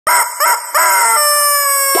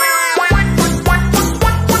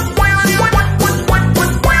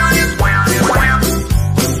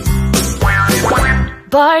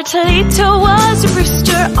Bartolito was a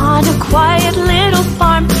rooster on a quiet little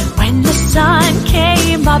farm. When the sun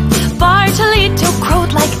came up, Bartolito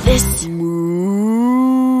crowed like this.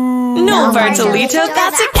 No, Bartolito,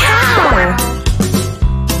 that's a cow.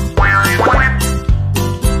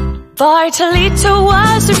 Bartolito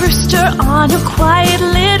was a rooster on a quiet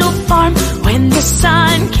little farm. When the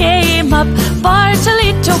sun came up,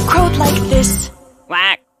 Bartolito crowed like this.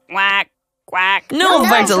 Quack, quack, quack. No,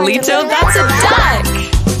 Bartolito, that's a duck.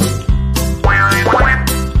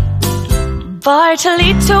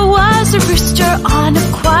 Bartolito was a rooster on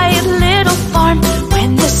a quiet little farm.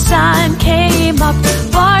 When the sun came up,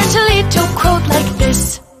 Bartolito crowed like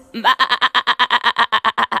this.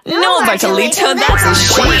 No, Bartolito, that's a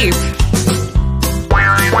sheep.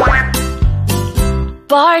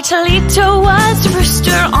 Bartolito was a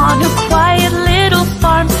rooster on a quiet little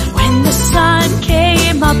farm. When the sun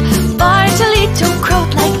came up, Bartolito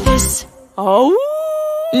crowed like this. Oh?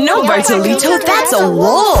 No, Bartolito, that's a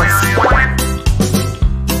wolf.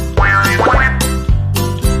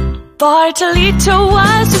 Bartolito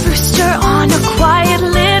was a rooster on a quiet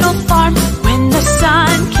little farm. When the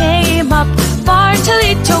sun came up,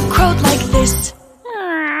 Bartolito crowed like this.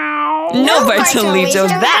 No, Bartolito,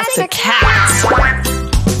 that's a cat.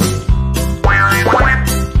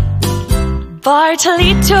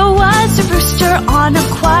 Bartolito was a rooster on a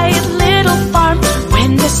quiet little farm.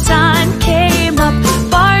 When the sun came up,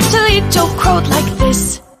 Bartolito crowed like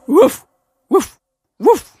this. Woof, woof,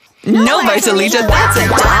 woof. No, Bartolito, that's a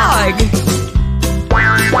dog.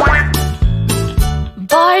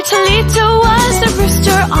 Bartolito was a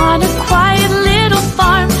rooster on a quiet little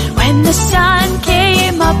farm. When the sun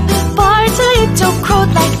came up, Bartolito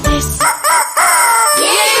crowed like this.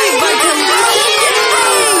 Yay, Bartolito!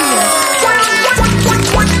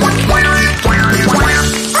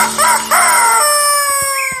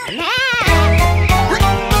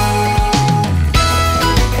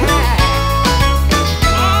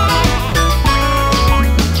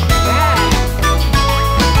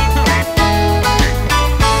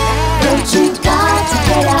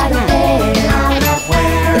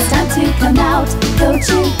 Don't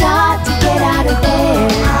you got to get out of there?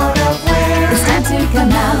 Out of where? It's time to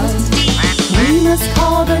come out. We must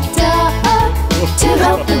call the duck to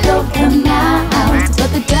help the goat come out.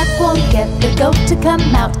 But the duck won't get the goat to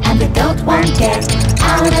come out, and the goat won't get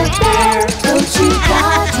out of there. Don't you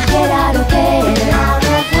got to get out of there? Out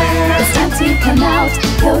of where? It's time to come out.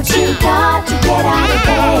 Don't you got to get out of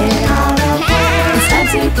there? Out of where? It's time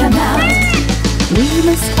to come out. We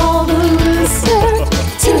must call the rooster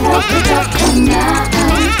to help the duck come out.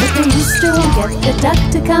 But the rooster won't get the duck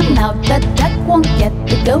to come out. The duck won't get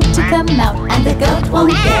the goat to come out, and the goat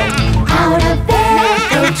won't get out of there.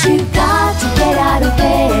 Don't you got to get out of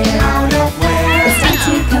there? Out of where? It's time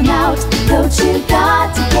to come out. Don't you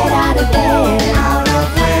got to get out of there? Out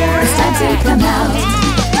of where? It's time to come out.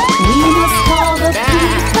 We must call the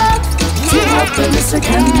peacock to help the rooster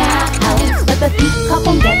come out. But the peacock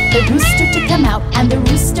won't get the rooster to come out, and the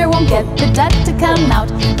rooster won't get the duck to come out.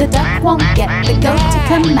 The duck won't get the goat to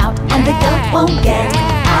come out, and the goat won't get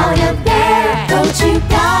out of there. Don't you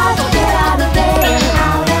got to get out of there?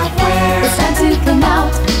 Out of where? It's time to come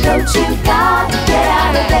out. Don't you got to get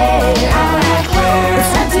out of there? Out of where?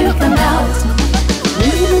 It's time to come out. We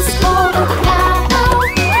must call the cow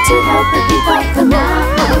to help the peacock come out.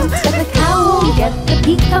 But the cow won't get the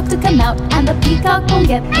peacock to come out, and the peacock won't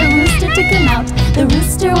get the rooster to come out. The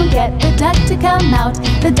rooster won't get the duck to come out.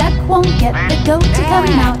 The duck won't get the goat to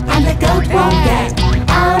come out, and the goat won't get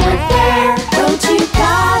out of there. Don't you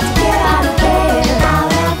got to get out of there?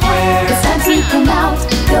 Out of where? It's time to come out.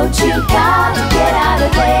 Don't you got to get out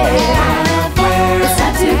of there? Out of where? It's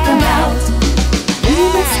time to come out. We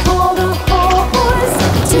must call the horse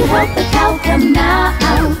to help the cow come out.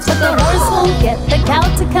 But the horse won't get the cow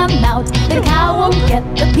to come out. The cow won't get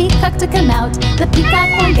the peacock to come out. The peacock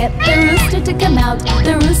won't get the rooster to come out.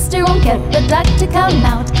 The rooster won't get the duck to come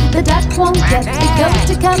out. The duck won't get the goat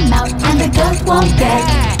to come out, and the goat won't get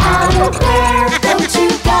out of there. Don't you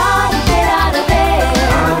gotta get out of there?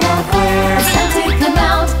 Out of where? It's time to come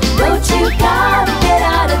out. Don't you gotta get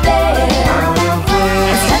out of there? Out of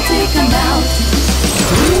where? It's time to come out.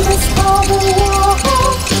 We must call the wolf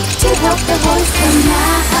to help the horse come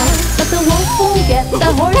out. But the wolf won't get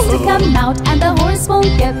the horse to come out, and the horse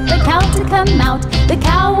won't get the cow to come out. The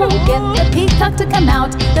cow won't get the peacock to come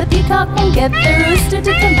out. The peacock won't get the rooster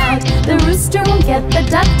to come out. The rooster won't get the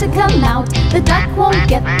duck to come out. The duck won't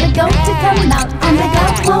get the goat to come out, and the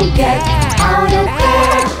goat won't get out of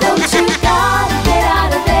there.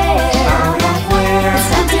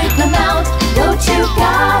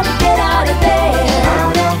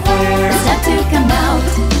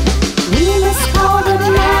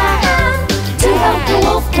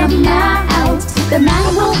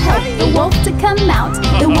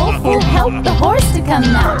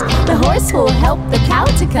 come out. The horse will help the cow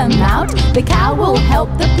to come out. The cow will help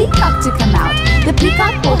the peacock to come out. The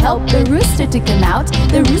peacock will help the rooster to come out.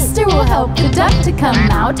 The rooster will help the duck to come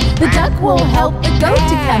out. The duck will help the goat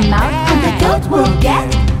to come out. And the goat will get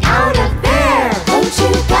out of there. Don't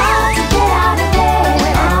you got to get out of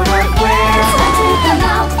there? Out of where? It's time to come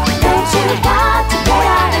out. Don't you got to get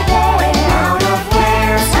out of there? Out of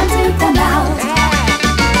where? It's time to come out.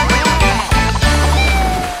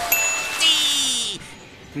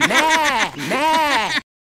 Nah, nah.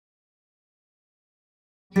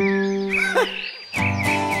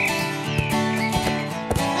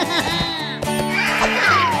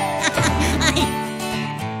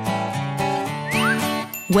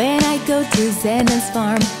 When I go to Zenon's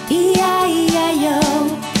farm, E-I-E-I-O,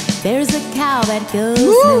 there's a cow that goes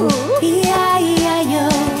moo, E-I-E-I-O.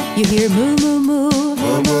 You hear moo, moo, moo,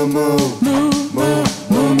 moo, moo, moo, moo, moo,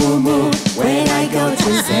 moo, moo, moo. When I go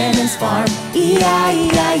to Zenon's farm,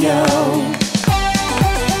 E-I-E-I-O.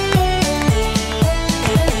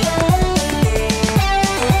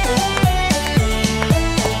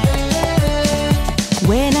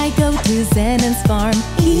 When I go to Zenon's farm,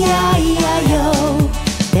 E-I-E-I-O,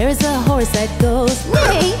 there's a horse that goes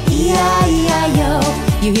neigh, E-I-E-I-O.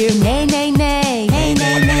 You hear neigh, neigh, neigh, neigh,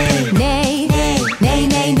 neigh, neigh, neigh, neigh,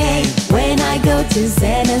 neigh, neigh. When I go to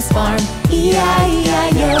Zenon's farm,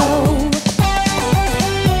 E-I-E-I-O.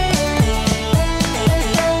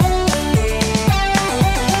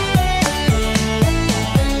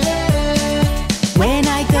 When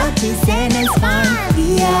I go to Zenon's farm,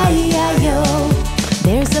 E-I-E-I-O,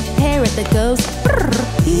 there's a parrot that goes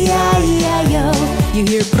brrr, E-I-E-I-O. You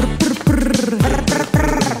hear brrr, brrr, brrr, brrr,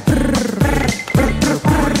 brrr, brrr, brrr, brrr,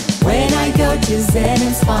 brrr. When I go to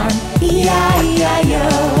Zenon's farm, E-I-E-I-O.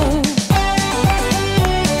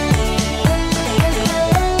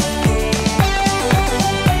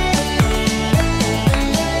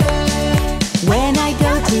 When I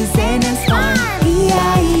go to Zenon's farm,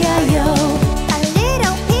 E-I-E-I-O. A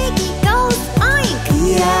little piggy goes oink,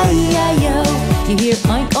 E-I-E-I-O. You hear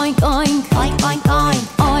oink, oink, oink, oink, oink, oink,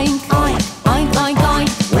 oink, oink, oink, oink, oink.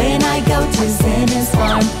 When I go to Zenon's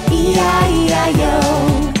farm, E-I-E-I-O.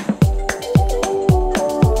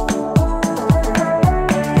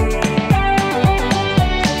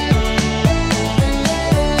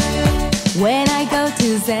 When I go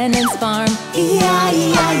to Zenon's farm,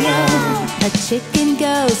 E-I-E-I-O. A chicken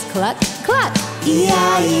goes cluck, cluck,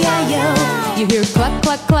 E-I-E-I-O. You hear cluck,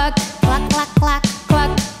 cluck, cluck, cluck, cluck, cluck,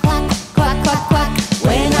 cluck, cluck, cluck, cluck, cluck.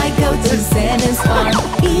 When I go to Zenon's farm,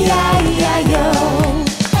 E-I-E-I-O.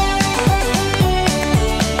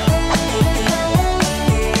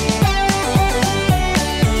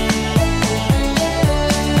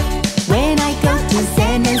 When I go to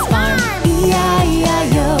Zenon's farm,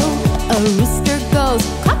 E-I-E-I-O. A rooster goes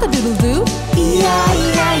cock-a-doodle-doo,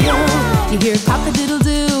 E-I-E-I-O. You hear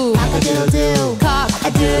cock-a-doodle-doo, cock-a-doodle-doo,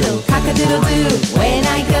 cock-a-doodle, cock-a-doodle-doo. When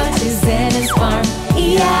I go to Zenon's farm,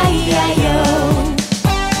 E-I-E-I-O.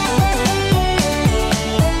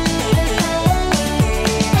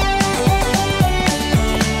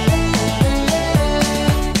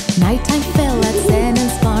 Nighttime fell at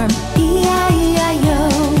Zenon's farm, E-I-E-I-O.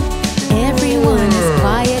 Everyone is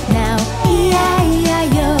quiet now,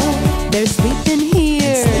 E-I-E-I-O. They're sleeping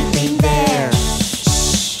here, sleeping there.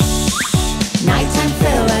 Nighttime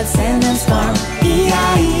fell at Zenon's farm,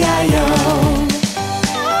 E-I-E-I-O.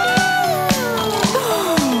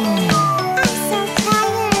 I'm so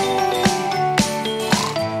tired.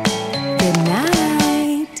 Good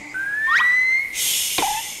night.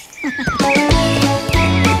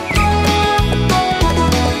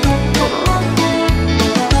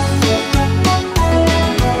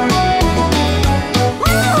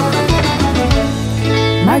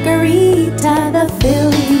 Margarita the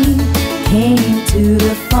filly came to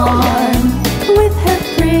the farm with her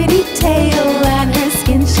pretty tail and her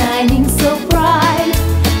skin shining so bright.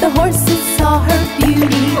 The horses saw her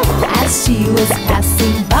beauty as she was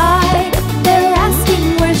passing by. They're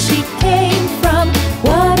asking where she came from.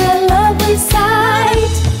 What a lovely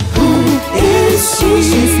sight! Who is she?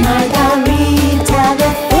 She's Margarita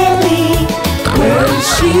the filly. Where is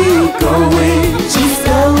she going? She's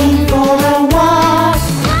going for a walk.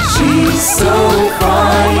 She's so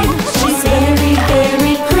fine. She's very,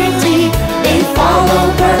 very pretty. They follow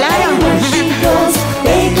her and where she goes,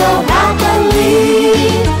 they go happily.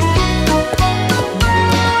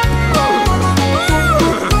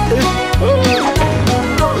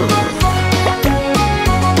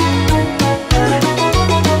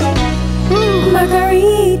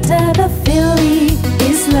 Margarita the filly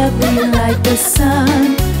is lovely like the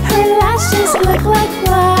sun. Her lashes look like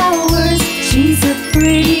flowers. She's a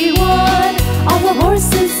pretty one. All the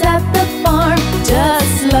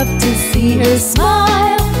her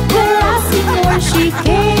smile. They're asking where she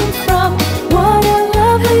came from. What a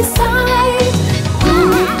lovely sight. Who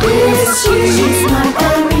is she? She's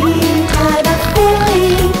Margarita the Filly.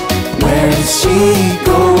 Where is she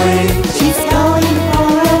going? She's going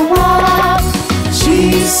for a walk.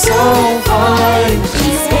 She's so fine.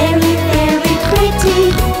 She's very, very pretty.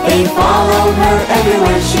 They follow her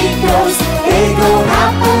everywhere she goes. They go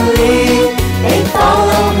happily. They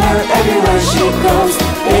follow her everywhere she goes.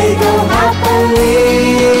 They go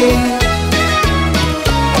happily.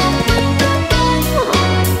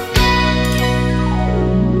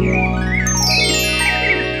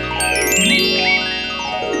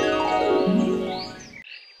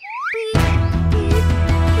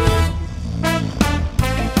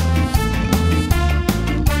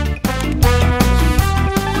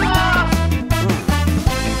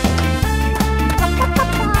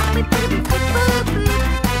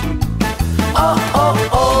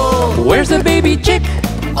 Where's the baby chick?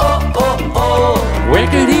 Oh, oh, oh. Where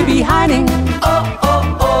could he be hiding? Oh,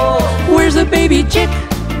 oh, oh. Where's the baby chick?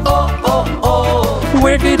 Oh, oh, oh.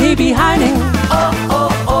 Where could he be hiding? Oh,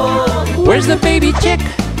 oh, oh. Where's the baby chick?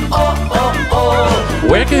 Oh, oh, oh.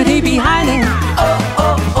 Where could he be hiding? Oh,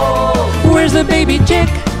 oh, oh. Where's the baby chick?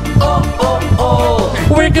 Oh, oh,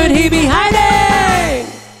 oh. Where could he be hiding?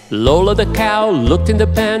 Lola the cow looked in the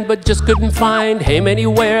pen but just couldn't find him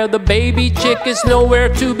anywhere. The baby chick is nowhere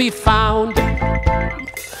to be found.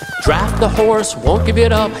 Draft the horse won't give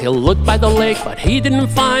it up. He'll look by the lake but he didn't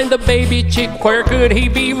find the baby chick. Where could he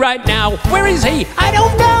be right now? Where is he? I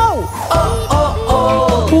don't know. Oh,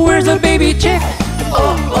 oh, oh. Where's the baby chick?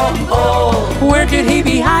 Oh, oh, oh. Where could he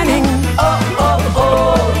be hiding? Oh,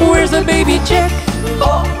 oh, oh. Where's the baby chick?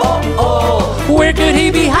 Oh, oh, oh. Where could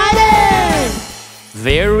he be hiding?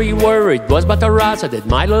 Very worried was Bartolito. Did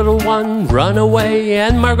my little one run away?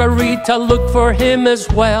 And Margarita looked for him as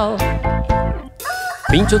well.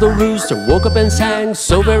 Pinto the Rooster woke up and sang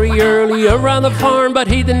so very early around the farm, but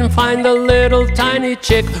he didn't find the little tiny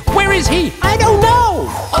chick. Where is he? I don't know.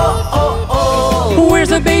 Oh, oh, oh. Where's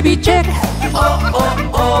the baby chick? Oh,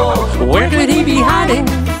 oh, oh. Where could he be hiding?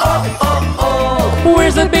 Oh, oh, oh.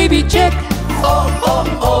 Where's the baby chick? Oh,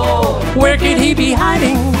 oh, oh. Where could he be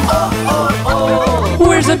hiding? Oh, oh, oh.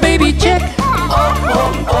 Where's the baby chick? Oh,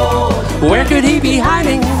 oh, oh. Where could he be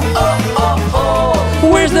hiding? Oh, oh,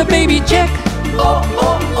 oh. Where's the baby chick? Oh,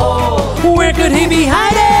 oh, oh. Where could he be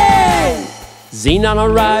hiding? Zenon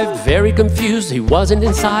arrived very confused. He wasn't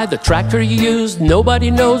inside the tractor he used.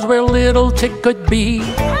 Nobody knows where little chick could be.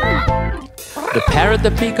 The parrot,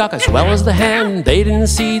 the peacock, as well as the hen, they didn't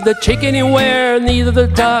see the chick anywhere. Neither the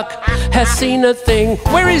duck has seen a thing.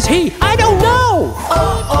 Where is he? I don't know.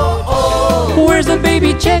 Oh, oh, oh. Where's the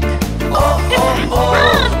baby chick? Oh,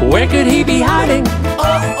 oh, oh. Where could he be hiding? Oh,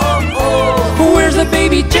 oh, oh. Where's the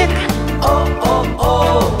baby chick? Oh, oh,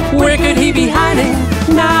 oh. Where could he be hiding?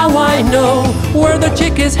 Now I know where the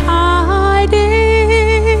chick is hiding.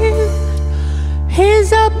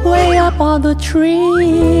 He's up way up on the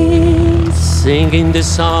tree, singing this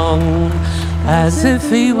song as if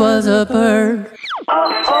he was a bird.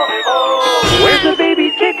 Oh, oh, oh. Where's the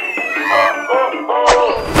baby chick? Oh, oh,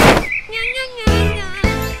 oh.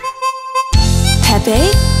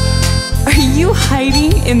 Pepe? Are you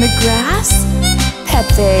hiding in the grass?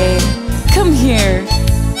 Pepe, come here.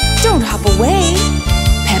 Don't hop away.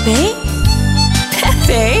 Pepe?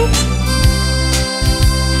 Pepe?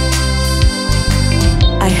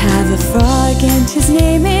 I have a frog and his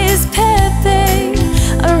name is Pepe.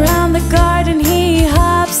 Around the garden he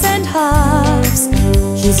hops and hops.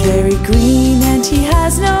 He's very green and he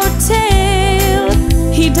has no tail.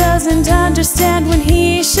 He doesn't understand when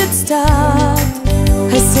he should stop.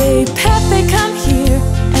 I say, Pepe, come here,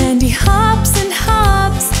 and he hops and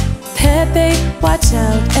hops. Pepe, watch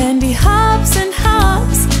out, and he hops and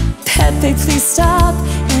hops. Pepe, please stop,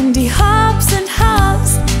 and he hops and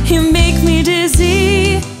hops. You make me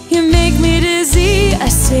dizzy, you make me dizzy. I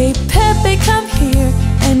say, Pepe, come here,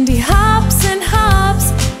 and he hops and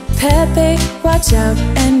hops. Pepe, watch out,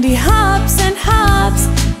 and he hops and hops.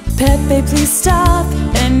 Pepe, please stop,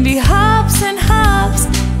 and he hops and hops.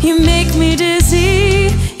 You make me dizzy,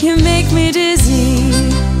 you make me dizzy.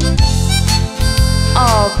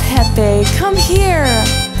 Oh, Pepe, come here.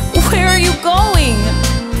 Where are you going?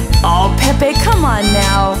 Oh, Pepe, come on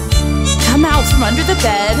now. Come out from under the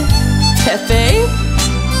bed. Pepe?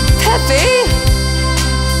 Pepe?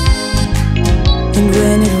 And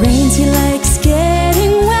when it rains, he likes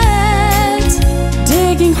getting wet,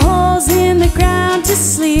 digging holes in the ground to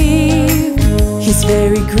sleep. He's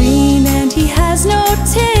very green and he has no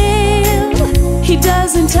tail. He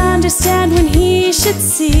doesn't understand when he should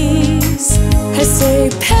cease. I say,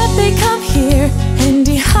 Pepe, come here, and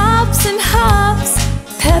he hops and hops.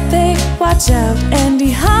 Pepe, watch out, and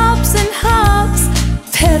he hops and hops.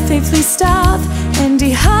 Pepe, please stop, and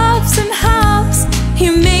he hops and hops.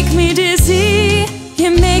 You make me dizzy,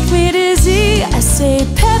 you make me dizzy. I say,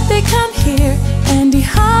 Pepe, come here, and he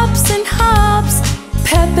hops and hops.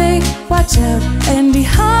 Pepe, watch out, and he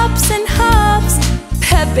hops and hops.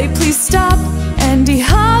 Pepe, please stop, and he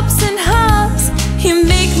hops and hops. You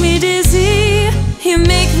make me dizzy, you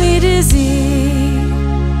make me dizzy.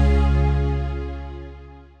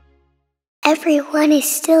 Everyone is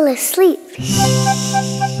still asleep.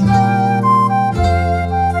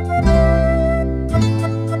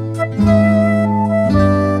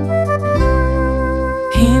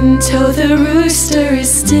 Pinto the rooster is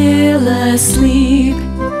still asleep,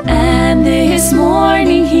 and this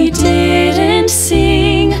morning he didn't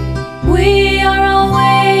sing. We are all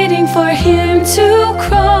waiting for him to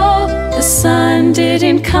crow. The sun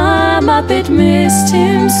didn't come up, it missed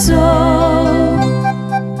him so.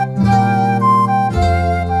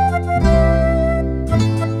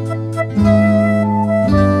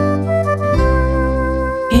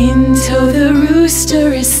 Pinto the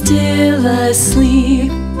rooster is still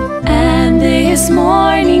asleep, and this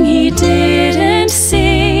morning he didn't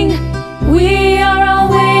sing. We are all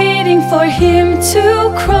waiting for him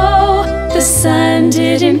to crow. The sun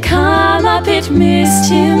didn't come up, it missed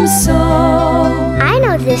him so. I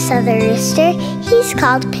know this other rooster. He's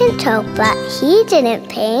called Pinto, but he didn't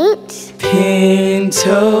paint.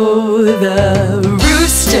 Pinto the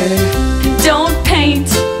rooster, don't paint.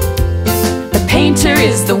 The painter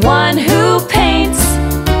is the one who paints.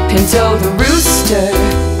 Pinto the rooster,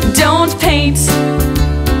 don't paint.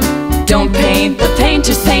 Don't paint the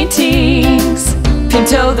painter's paintings.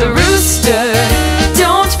 Pinto the rooster,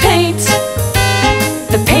 don't paint.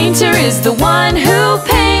 The painter is the one who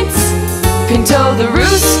paints. Pinto the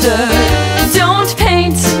rooster, don't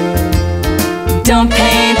paint. Don't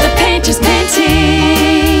paint the painter's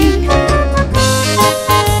painting.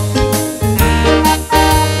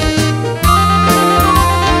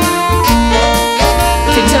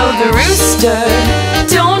 Pinto the rooster,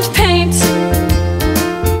 don't paint.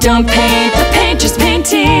 Don't paint the painter's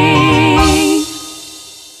painting.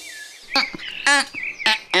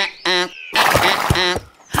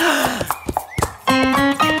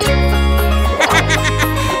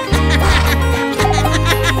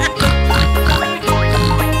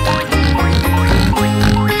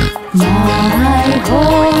 My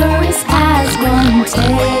horse has one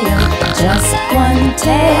tail, just one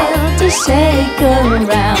tail to shake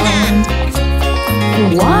around.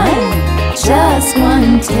 One, just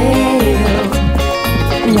one tail.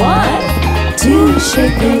 One to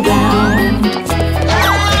shake around.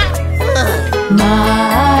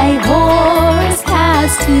 My horse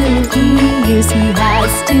has 2 ears. He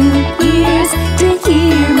has 2 ears to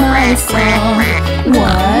hear my song.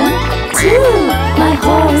 1, 2. My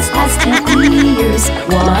horse has 2 ears.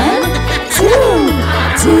 1, 2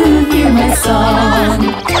 to hear my song.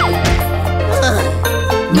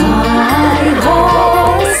 My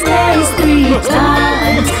horse neighs 3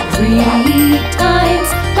 times. 3 times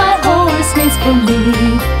my horse neighs for me.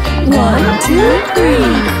 1, 2, 3.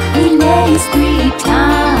 He neighs 3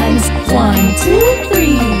 times. 1, 2,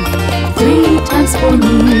 3. 3 times for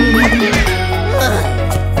me.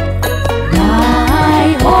 My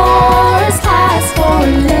horse has 4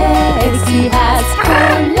 legs. He has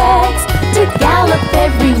 4 legs to gallop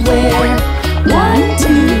everywhere. 1,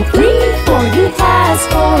 2, 3, 4. He has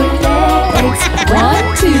 4 legs. 1,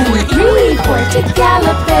 2, 3, 4 to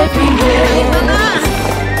gallop everywhere.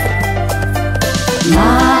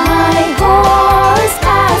 My horse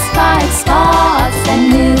has 5 spots, and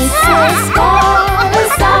this is far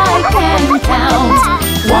as I can count.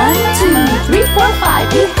 1, 2,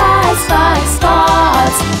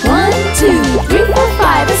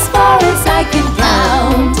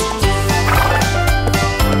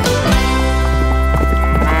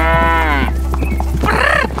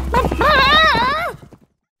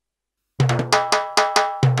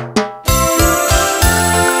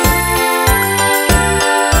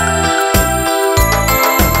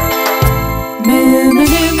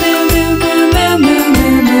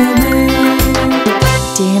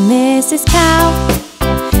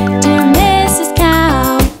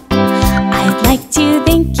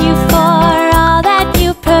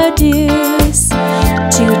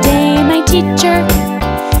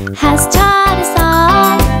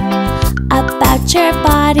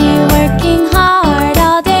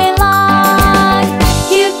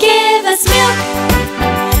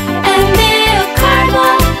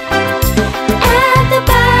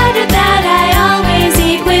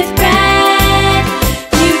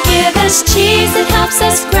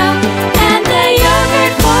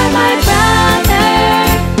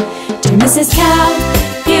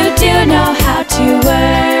 you do know how to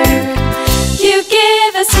work. You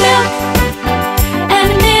give us milk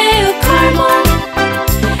and milk caramel,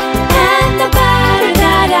 and the butter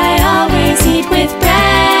that I always eat with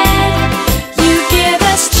bread. You give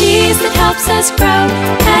us cheese that helps us grow,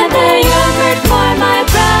 and the yogurt for my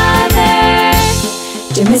brother.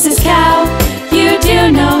 Dear Mrs. Cow, you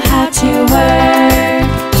do know how to work.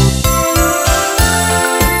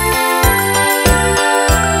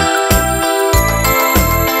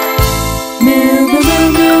 Moo, moo,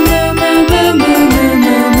 moo, moo, moo, moo, moo, moo,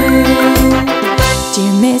 moo, moo.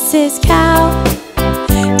 Dear Mrs. Cow,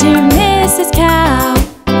 dear Mrs. Cow,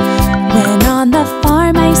 when on the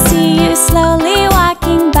farm I see you slowly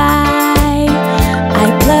walking by, I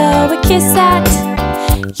blow a kiss at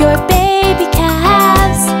your baby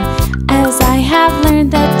calves, as I have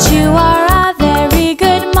learned that you are a very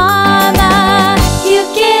good mama. You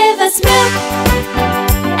give us milk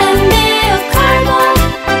and milk caramel,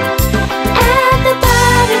 and the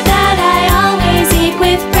butter that I always eat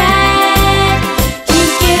with bread. You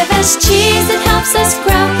give us cheese that helps us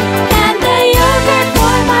grow, and the yogurt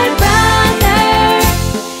for my brother.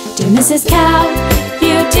 Dear Mrs. Cow,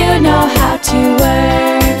 you do know how to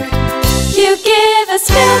work. You give us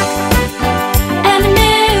milk and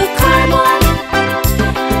milk caramel,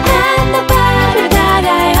 and the butter that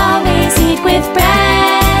I always eat with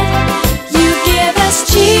bread. You give us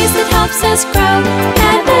cheese that helps us grow,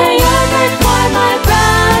 and the yogurt for my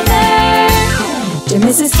brother. Dear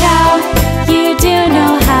Mrs. Cow, you do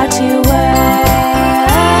know how to work.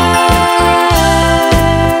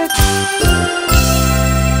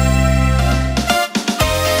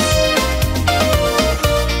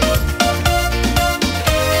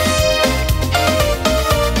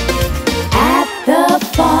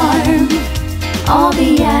 All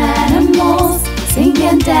the animals sing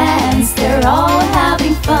and dance, they're all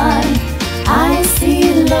having fun. I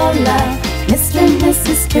see Lola, Mr. and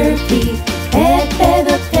Mrs. Turkey, Pepe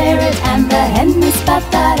the parrot, and the hen Miss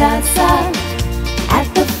Paparazza.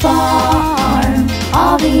 At the farm,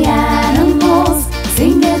 all the animals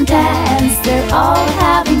sing and dance, they're all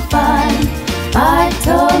having fun.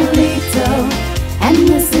 Bartolito and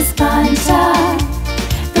Mrs. Pancha,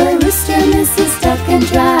 the rooster, Mrs. Duck, and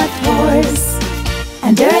Draft Horse.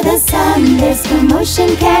 Under the sun there's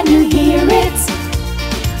commotion, can you hear it?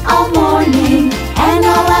 All morning and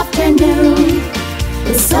all afternoon,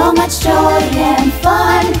 with so much joy and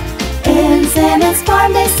fun. In Zenon's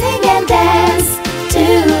farm they sing and dance to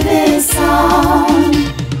this song.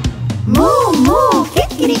 Moo, moo,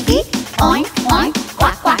 kikiriki, oink, oink,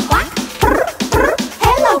 quack, quack, quack. Prr, prr,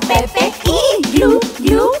 hello, Pepe, you,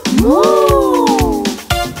 moo.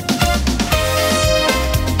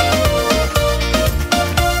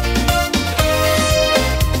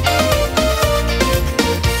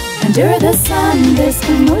 Under the sun there's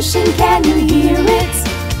commotion, can you hear it?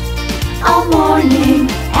 All morning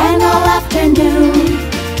and all afternoon,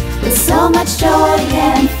 with so much joy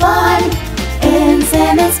and fun. In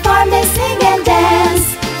Zenon's farm they sing and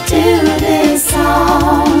dance to this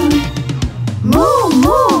song. Moo,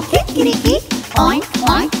 moo, kikiriki, oink,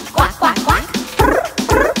 oink, quack, quack, quack. Prr,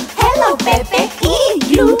 prr, hello, Pepe,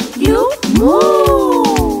 you, moo.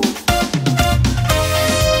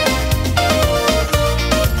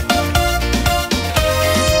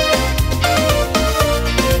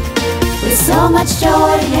 So much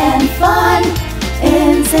joy and fun.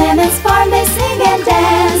 In Zenon's farm they sing and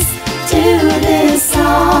dance to this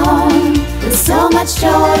song. With so much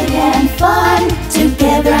joy and fun,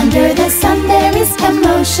 together under the sun there is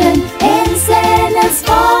commotion in Zenon's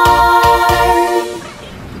farm.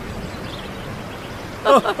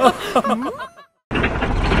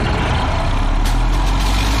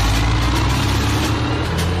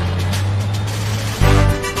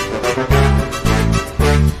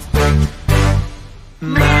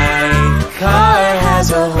 Car has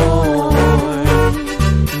a horn.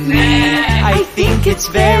 I think it's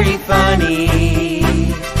very funny.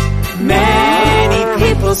 Many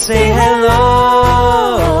people say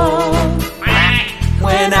hello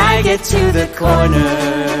when I get to the corner.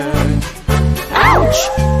 Ouch!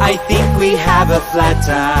 I think we have a flat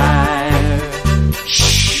tire.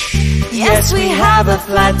 Shh! Yes, we have a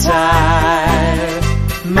flat tire.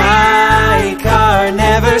 My car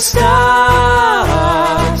never stops.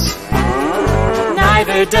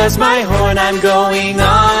 Neither does my horn. I'm going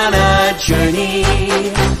on a journey.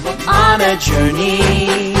 On a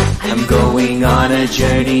journey. I'm going on a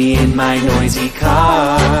journey in my noisy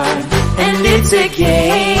car. And it's a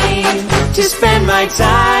game to spend my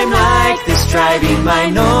time like this, driving my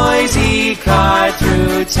noisy car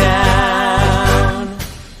through town.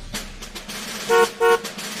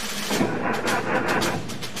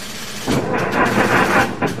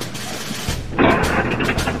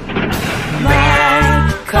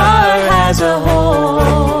 has a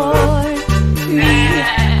horn.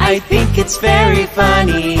 I think it's very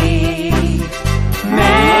funny.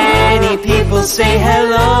 Many people say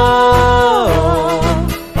hello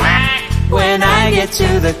when I get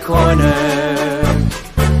to the corner.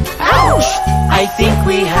 Ouch! I think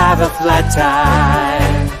we have a flat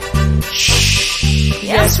tire. Shh!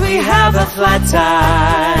 Yes, we have a flat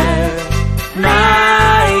tire.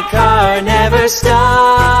 My car never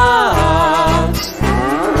stops.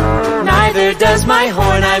 Neither does my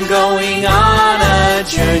horn. I'm going on a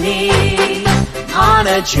journey. On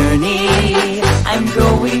a journey. I'm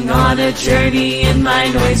going on a journey in my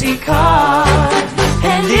noisy car.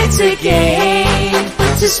 And it's a game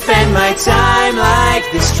to spend my time like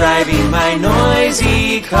this, driving my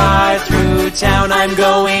noisy car through town. I'm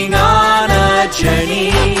going on a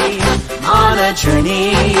journey. On a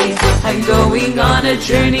journey. I'm going on a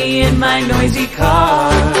journey in my noisy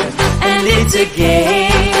car. And it's a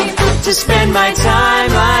game to spend my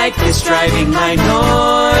time like this, driving my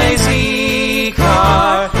noisy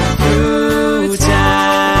car through town.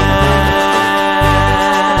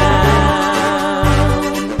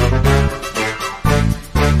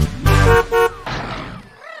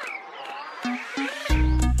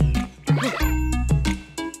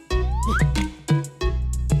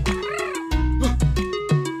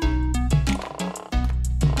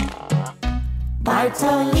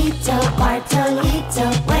 Bartolito, Bartolito,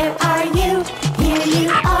 where are you? Here you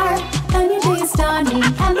are. A new day is dawning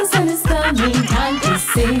and the sun is coming. Time to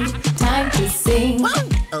sing, time to sing.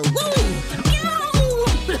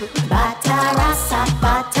 Batarasa,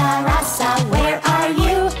 Batarasa, where are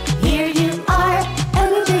you? Here you are. A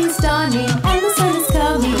new day is dawning and the sun is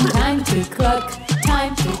coming. Time to cluck,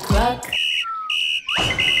 time to cluck.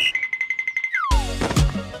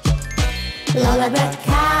 Lola the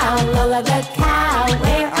cow,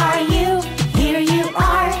 where are you? Here you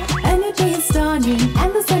are. A new day is dawning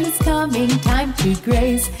and the sun is coming. Time to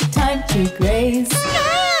graze, time to graze.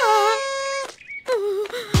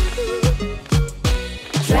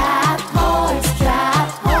 Draft horse,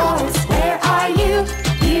 where are you?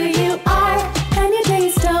 Here you are. A new day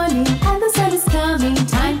is dawning and the sun is coming.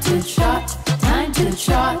 Time to trot, time to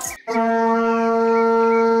trot.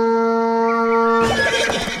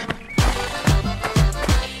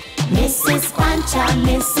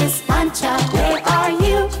 Mrs. Pancha, where are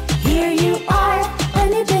you? Here you are. A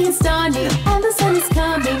new day is dawning and the sun is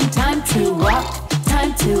coming. Time to walk,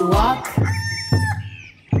 time to walk.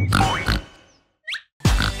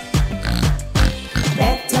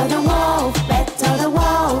 Beto the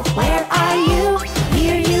wolf, where are you?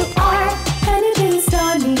 Here you are. A new day is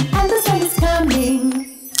dawning and the sun is coming.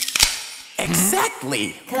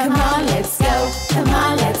 Exactly! Come on, let's go, come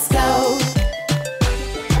on, let's go.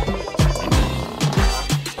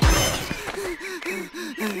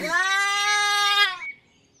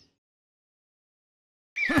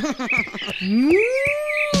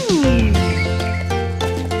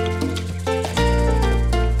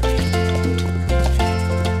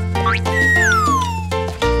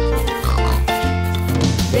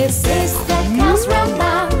 This is the cow's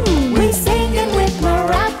rumba. We sing it with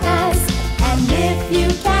maracas. And if you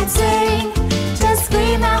can't sing, just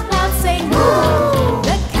scream out loud, say woo!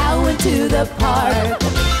 The cow went to the park,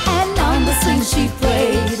 and on the swing she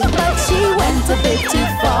played, but she went a bit too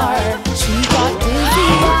far. She got dizzy,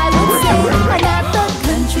 I would say, and at the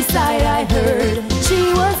countryside I heard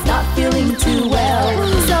she was not feeling too well.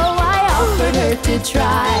 So I offered her to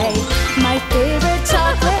try my favorite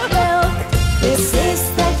chocolate milk. This is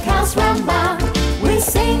the cow's rumba. We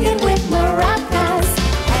sing it with maracas.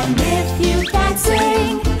 And if you can't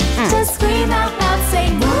sing, just scream out loud,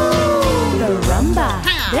 say moo! The rumba,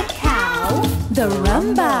 the cow, the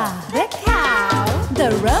rumba, the cow,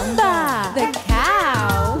 the rumba, the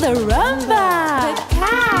cow, the rumba, the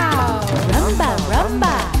cow, rumba,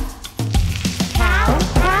 rumba, cow,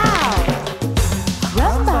 cow,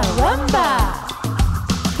 rumba, rumba,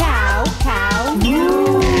 cow, cow,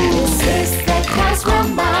 moo. This is the cow's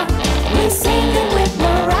rumba. We sing it with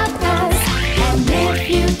maracas. And if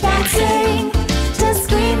you can't sing, just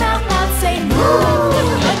scream out loud, say moo!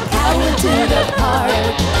 The cow went to the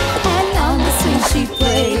park, and on the swing she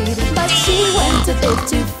played, but she went a bit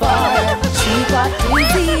too far. She got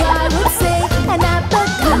dizzy, I would say, and at the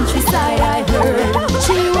countryside I heard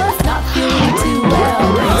she was not feeling too well.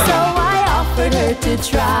 So I offered her to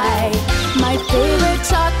try my favorite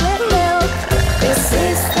chocolate milk. This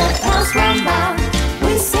is the cow's rumba.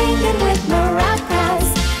 We sing it with maracas.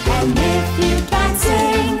 And if you can't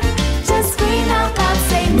sing, just scream out loud,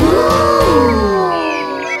 say moo!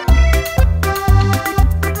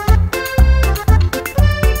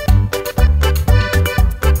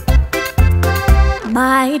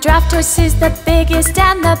 horse is the biggest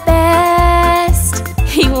and the best.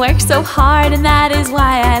 He works so hard and that is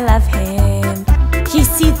why I love him. He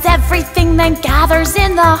seeds everything then gathers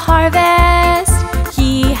in the harvest.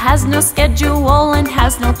 He has no schedule and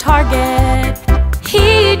has no target.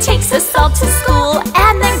 He takes us all to school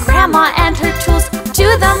and then Grandma and her tools to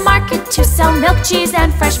the market to sell milk, cheese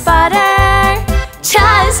and fresh butter.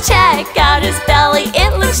 Just check out his belly,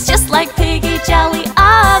 it looks just like piggy jelly.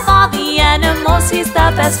 Of all the animals, he's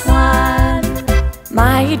the best one.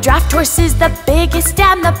 My draft horse is the biggest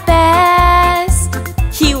and the best.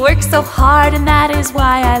 He works so hard and that is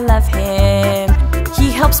why I love him.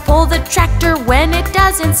 He helps pull the tractor when it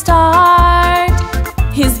doesn't start.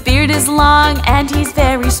 His beard is long and he's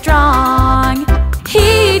very strong.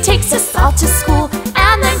 He takes us all to school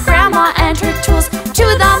and then Grandma and her tools to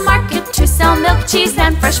the market to sell milk, cheese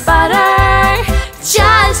and fresh butter.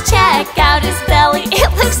 Just check out his belly,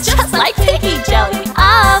 it looks just like piggy jelly.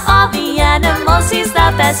 Of all the animals, he's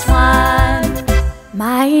the best one.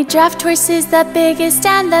 My draft horse is the biggest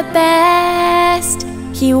and the best.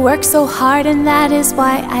 He works so hard and that is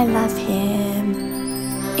why I love him.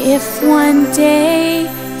 If one day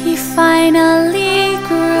he finally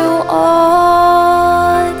grew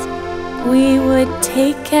old, we would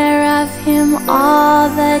take care of him all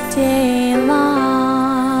the day long.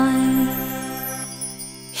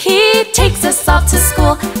 He takes us all to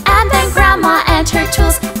school and then Grandma and her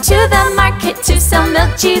tools to the market to sell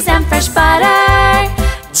milk, cheese and fresh butter.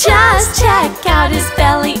 Just check out his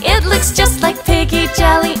belly, it looks just like piggy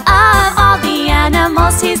jelly. Of all the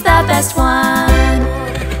animals, he's the best one.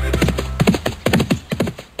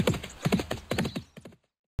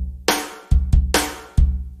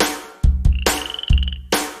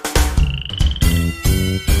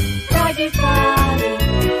 Froggy Froggy,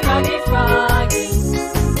 Froggy Froggy.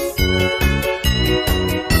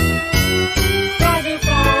 Froggy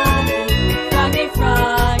Froggy, Froggy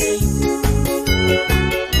Froggy.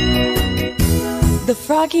 The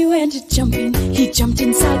froggy went a-jumping, he jumped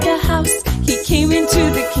inside the house. He came into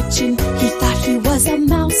the kitchen, he thought he was a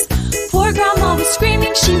mouse. Poor Grandma was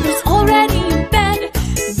screaming, she was already in bed.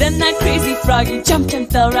 Then that crazy froggy jumped and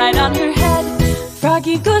fell right on her head.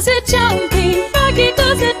 Froggy goes a-jumping, Froggy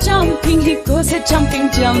goes a-jumping. He goes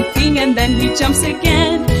a-jumping, jumping, and then he jumps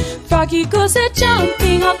again. Froggy goes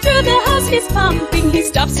a-jumping, all through the house he's pumping. He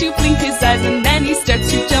stops to blink his eyes and then he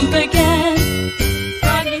starts to jump again.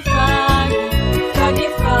 Froggy Froggy, Froggy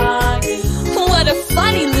Froggy. What a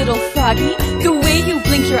funny little froggy, the way you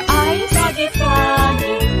blink your eyes. Froggy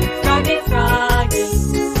Froggy, Froggy Froggy.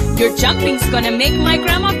 Your jumping's gonna make my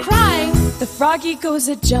Grandma cry. The froggy goes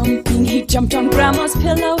a-jumping, he jumped on Grandma's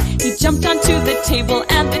pillow. He jumped onto the table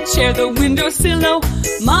and the chair, the windowsill.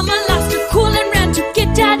 Mama lost her cool and ran to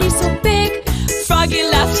get Daddy so big. Froggy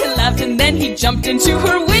laughed and then he jumped into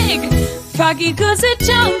her wig. Froggy goes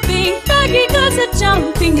a-jumping, Froggy goes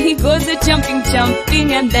a-jumping. He goes a-jumping,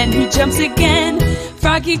 jumping, and then he jumps again.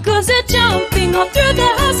 Froggy goes a-jumping, all through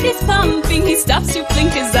the house he's pumping. He stops to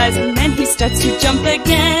blink his eyes and then he starts to jump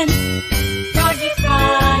again. Froggy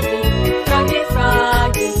Froggy, Froggy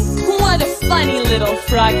Froggy. What a funny little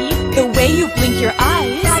froggy, the way you blink your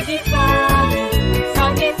eyes. Froggy Froggy,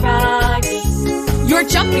 Froggy Froggy. Your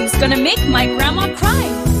jumping's gonna make my Grandma cry.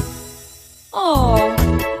 Oh,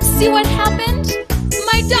 see what happened?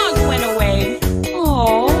 My dog went away.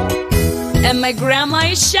 Oh, and my Grandma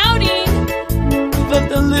is shouting, but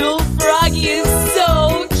the little froggy is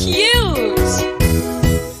so cute.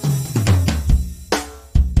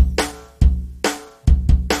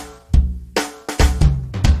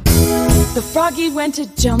 The froggy went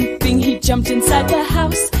a-jumping, he jumped inside the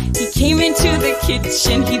house. He came into the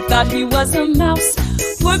kitchen, he thought he was a mouse.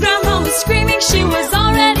 Poor Grandma was screaming, she was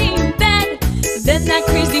already in bed. Then that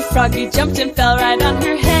crazy froggy jumped and fell right on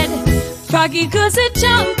her head. Froggy goes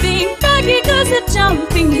a-jumping, Froggy goes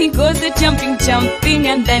a-jumping. He goes a-jumping, jumping,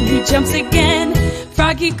 and then he jumps again.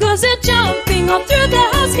 Froggy goes a-jumping, all through the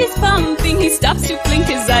house he's pumping. He stops to blink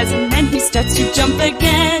his eyes and then he starts to jump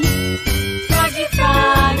again. Froggy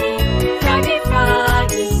Froggy, Froggy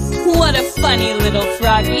Froggy. What a funny little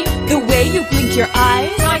froggy, the way you blink your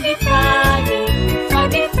eyes. Froggy Froggy,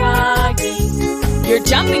 Froggy Froggy. Your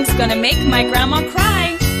jumping's gonna make my Grandma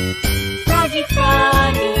cry. Froggy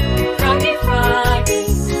Froggy, Froggy Froggy.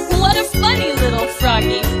 What a funny little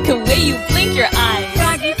froggy, the way you blink your eyes.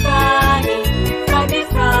 Froggy Froggy, Froggy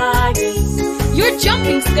Froggy. Your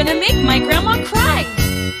jumping's gonna make my Grandma cry.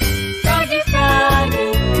 Froggy Froggy,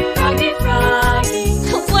 Froggy Froggy.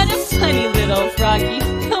 What a funny little froggy,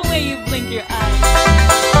 the way you blink your eyes.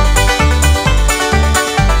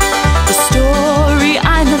 The story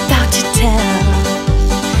I'm about to tell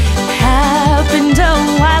happened a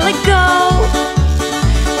while ago.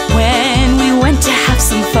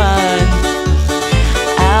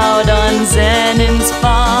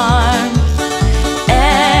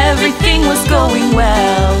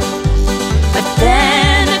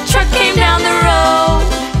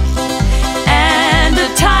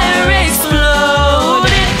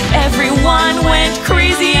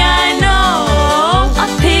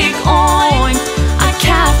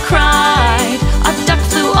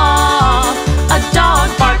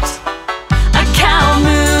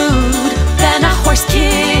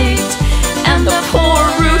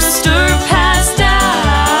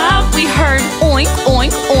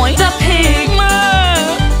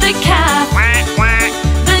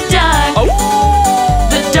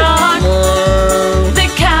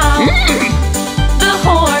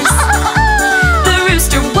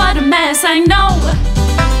 I know.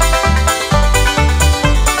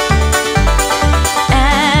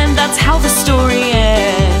 And that's how the story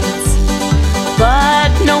ends.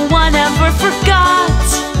 But no one ever forgot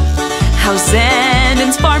how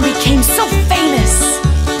Zenon's farm became so famous.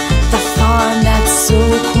 The farm that's so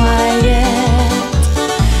quiet.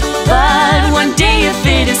 But one day if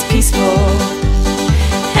it is peaceful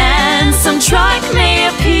and some truck may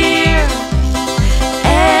appear,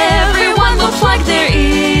 everyone will plug their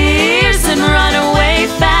ears and run away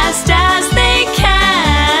fast as they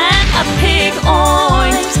can. A pig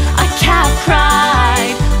oinked, a calf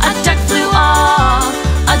cried, a duck flew off,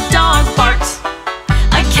 a dog barked,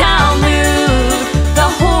 a cow mooed, the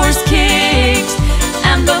horse kicked,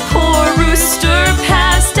 and the poor rooster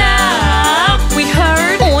passed out. We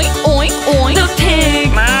heard oink, oink, oink, the pig,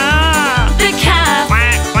 the calf,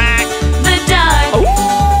 the duck,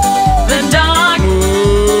 the dog,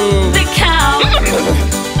 the cow,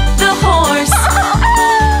 the horse,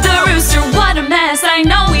 the rooster. What a mess! I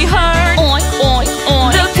know we heard oink, oink,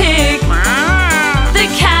 oink, the pig, the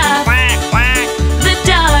calf, the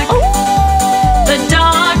duck, the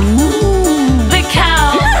dog, the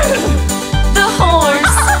cow, the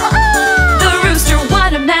horse, the rooster.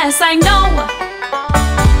 What a mess! I know.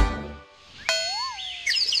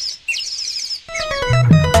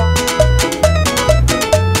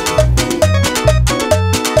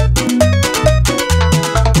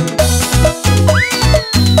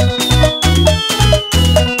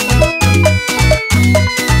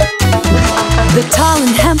 The tall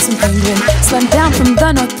and handsome penguin swam down from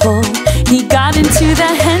the North Pole. He got into the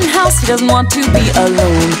hen house, he doesn't want to be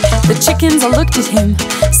alone. The chickens all looked at him,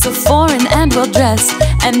 so foreign and well dressed,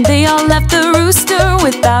 and they all left the rooster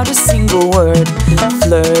without a single word.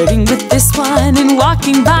 Flirting with this one and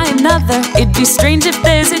walking by another. It'd be strange if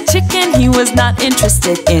there's a chicken he was not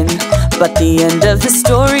interested in. But the end of the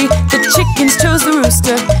story, the chickens chose the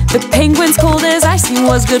rooster. The penguin's cold as ice, he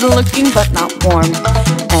was good looking but not warm.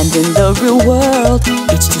 And in the real world,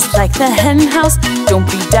 it's just like the hen house. Don't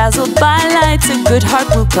be dazzled by lights, a good heart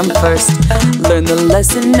will come first. Learn the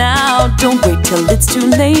lesson now, don't wait till it's too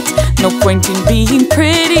late. No point in being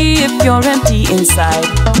pretty if you're empty inside.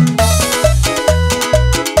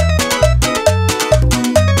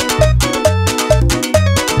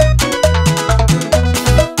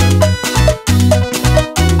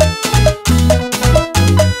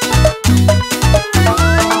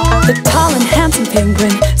 The tall and handsome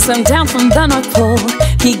penguin swam down from the North Pole.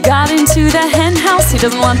 He got into the hen house, he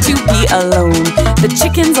doesn't want to be alone. The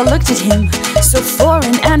chickens all looked at him, so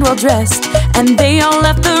foreign and well dressed, and they all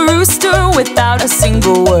left the rooster without a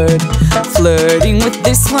single word. Flirting with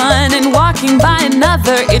this one and walking by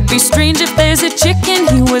another. It'd be strange if there's a chicken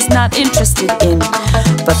he was not interested in.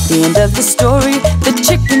 But the end of the story, the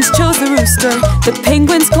chickens chose the rooster. The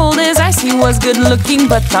penguin's cold as ice, he was good looking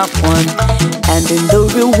but not warm. And in the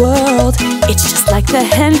real world, it's just like the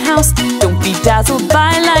hen house. Don't be dazzled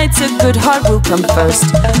by lights, a good heart will come first.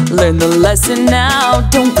 Learn the lesson now,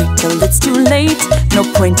 don't wait till it's too late. No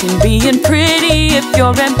point in being pretty if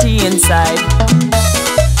you're empty inside.